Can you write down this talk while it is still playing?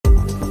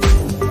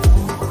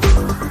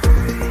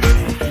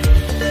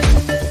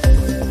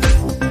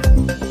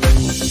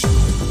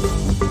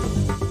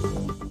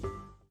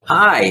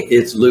Hi,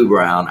 it's Lou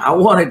Brown. I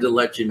wanted to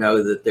let you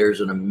know that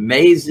there's an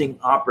amazing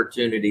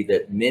opportunity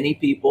that many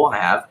people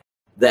have,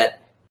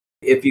 that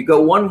if you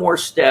go one more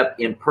step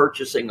in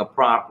purchasing a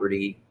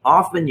property,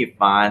 often you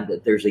find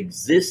that there's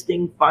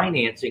existing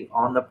financing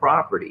on the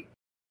property.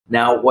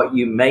 Now, what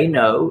you may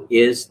know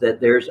is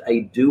that there's a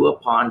due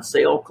upon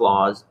sale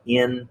clause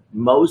in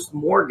most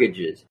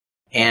mortgages.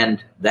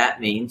 And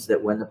that means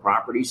that when the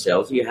property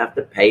sells, you have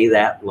to pay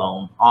that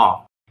loan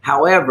off.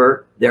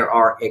 However, there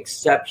are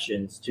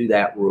exceptions to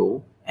that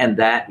rule, and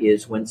that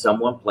is when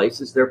someone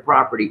places their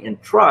property in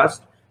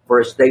trust for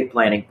estate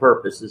planning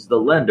purposes, the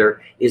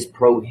lender is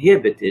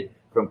prohibited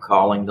from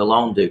calling the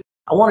loan due.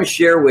 I want to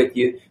share with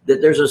you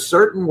that there's a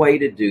certain way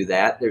to do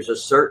that. There's a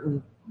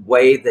certain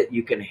way that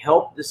you can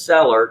help the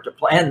seller to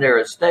plan their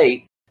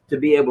estate to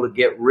be able to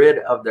get rid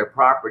of their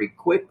property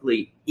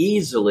quickly,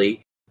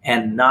 easily,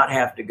 and not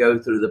have to go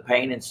through the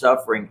pain and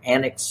suffering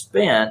and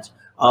expense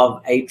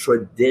of a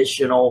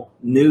traditional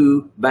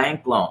new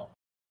bank loan,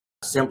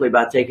 simply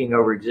by taking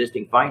over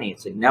existing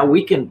financing. Now,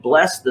 we can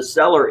bless the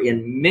seller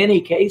in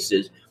many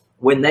cases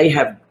when they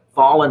have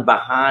fallen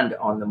behind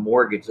on the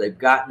mortgage. They've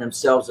gotten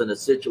themselves in a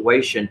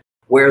situation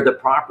where the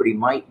property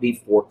might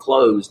be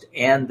foreclosed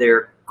and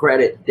their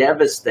credit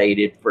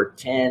devastated for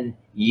 10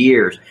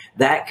 years.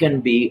 That can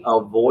be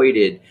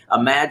avoided.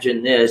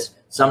 Imagine this.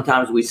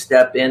 Sometimes we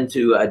step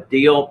into a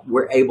deal,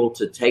 we're able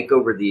to take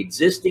over the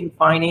existing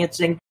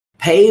financing,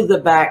 pay the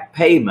back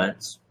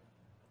payments,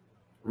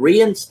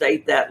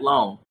 reinstate that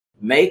loan,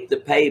 make the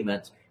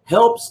payments,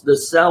 helps the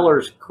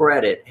seller's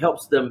credit,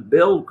 helps them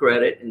build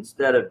credit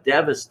instead of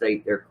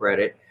devastate their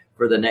credit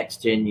for the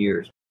next 10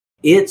 years.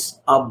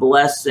 It's a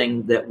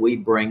blessing that we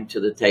bring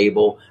to the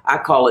table. I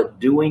call it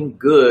doing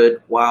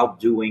good while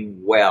doing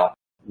well.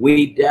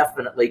 We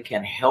definitely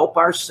can help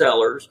our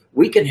sellers.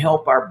 We can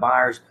help our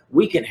buyers.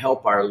 We can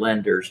help our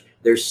lenders.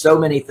 There's so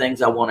many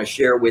things I want to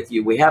share with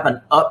you. We have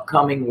an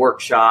upcoming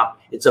workshop.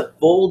 It's a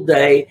full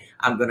day.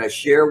 I'm going to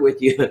share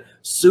with you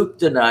soup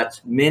to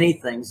nuts, many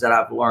things that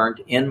I've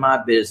learned in my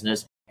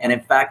business. And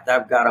in fact,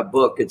 I've got a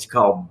book. It's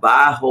called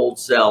Buy, Hold,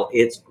 Sell.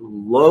 It's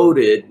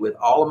loaded with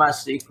all of my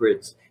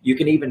secrets. You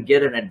can even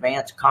get an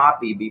advanced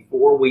copy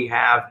before we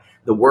have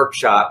the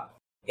workshop.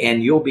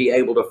 And you'll be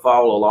able to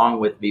follow along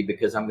with me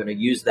because I'm going to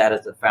use that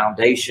as the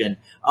foundation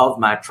of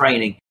my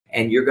training.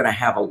 And you're going to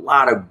have a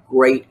lot of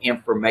great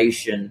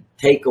information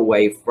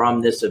takeaway from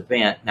this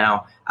event.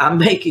 Now, I'm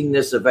making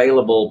this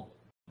available,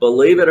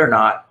 believe it or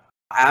not,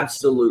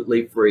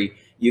 absolutely free.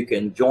 You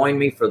can join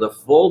me for the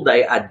full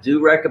day. I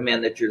do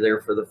recommend that you're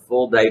there for the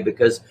full day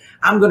because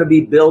I'm going to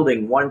be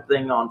building one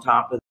thing on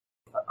top of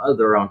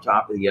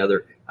the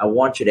other. I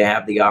want you to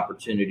have the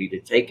opportunity to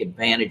take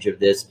advantage of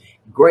this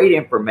great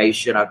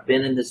information. I've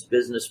been in this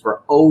business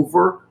for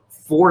over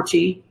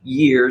 40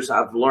 years.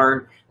 I've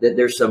learned that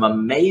there's some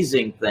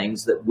amazing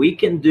things that we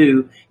can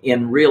do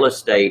in real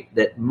estate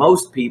that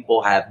most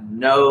people have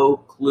no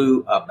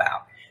clue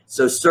about.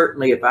 So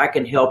certainly if I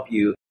can help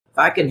you, if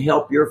I can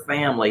help your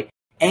family,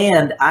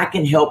 and I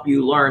can help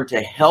you learn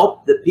to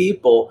help the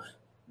people,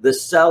 the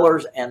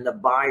sellers and the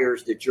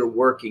buyers that you're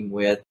working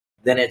with,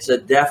 then it's a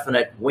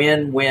definite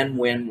win, win,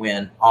 win,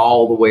 win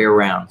all the way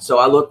around. So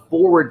I look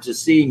forward to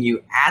seeing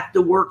you at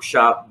the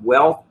workshop,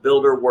 Wealth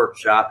Builder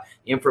Workshop.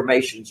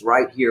 Information's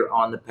right here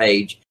on the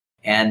page,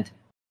 and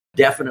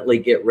definitely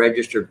get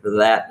registered for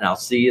that, and I'll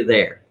see you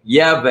there.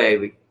 Yeah,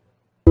 baby.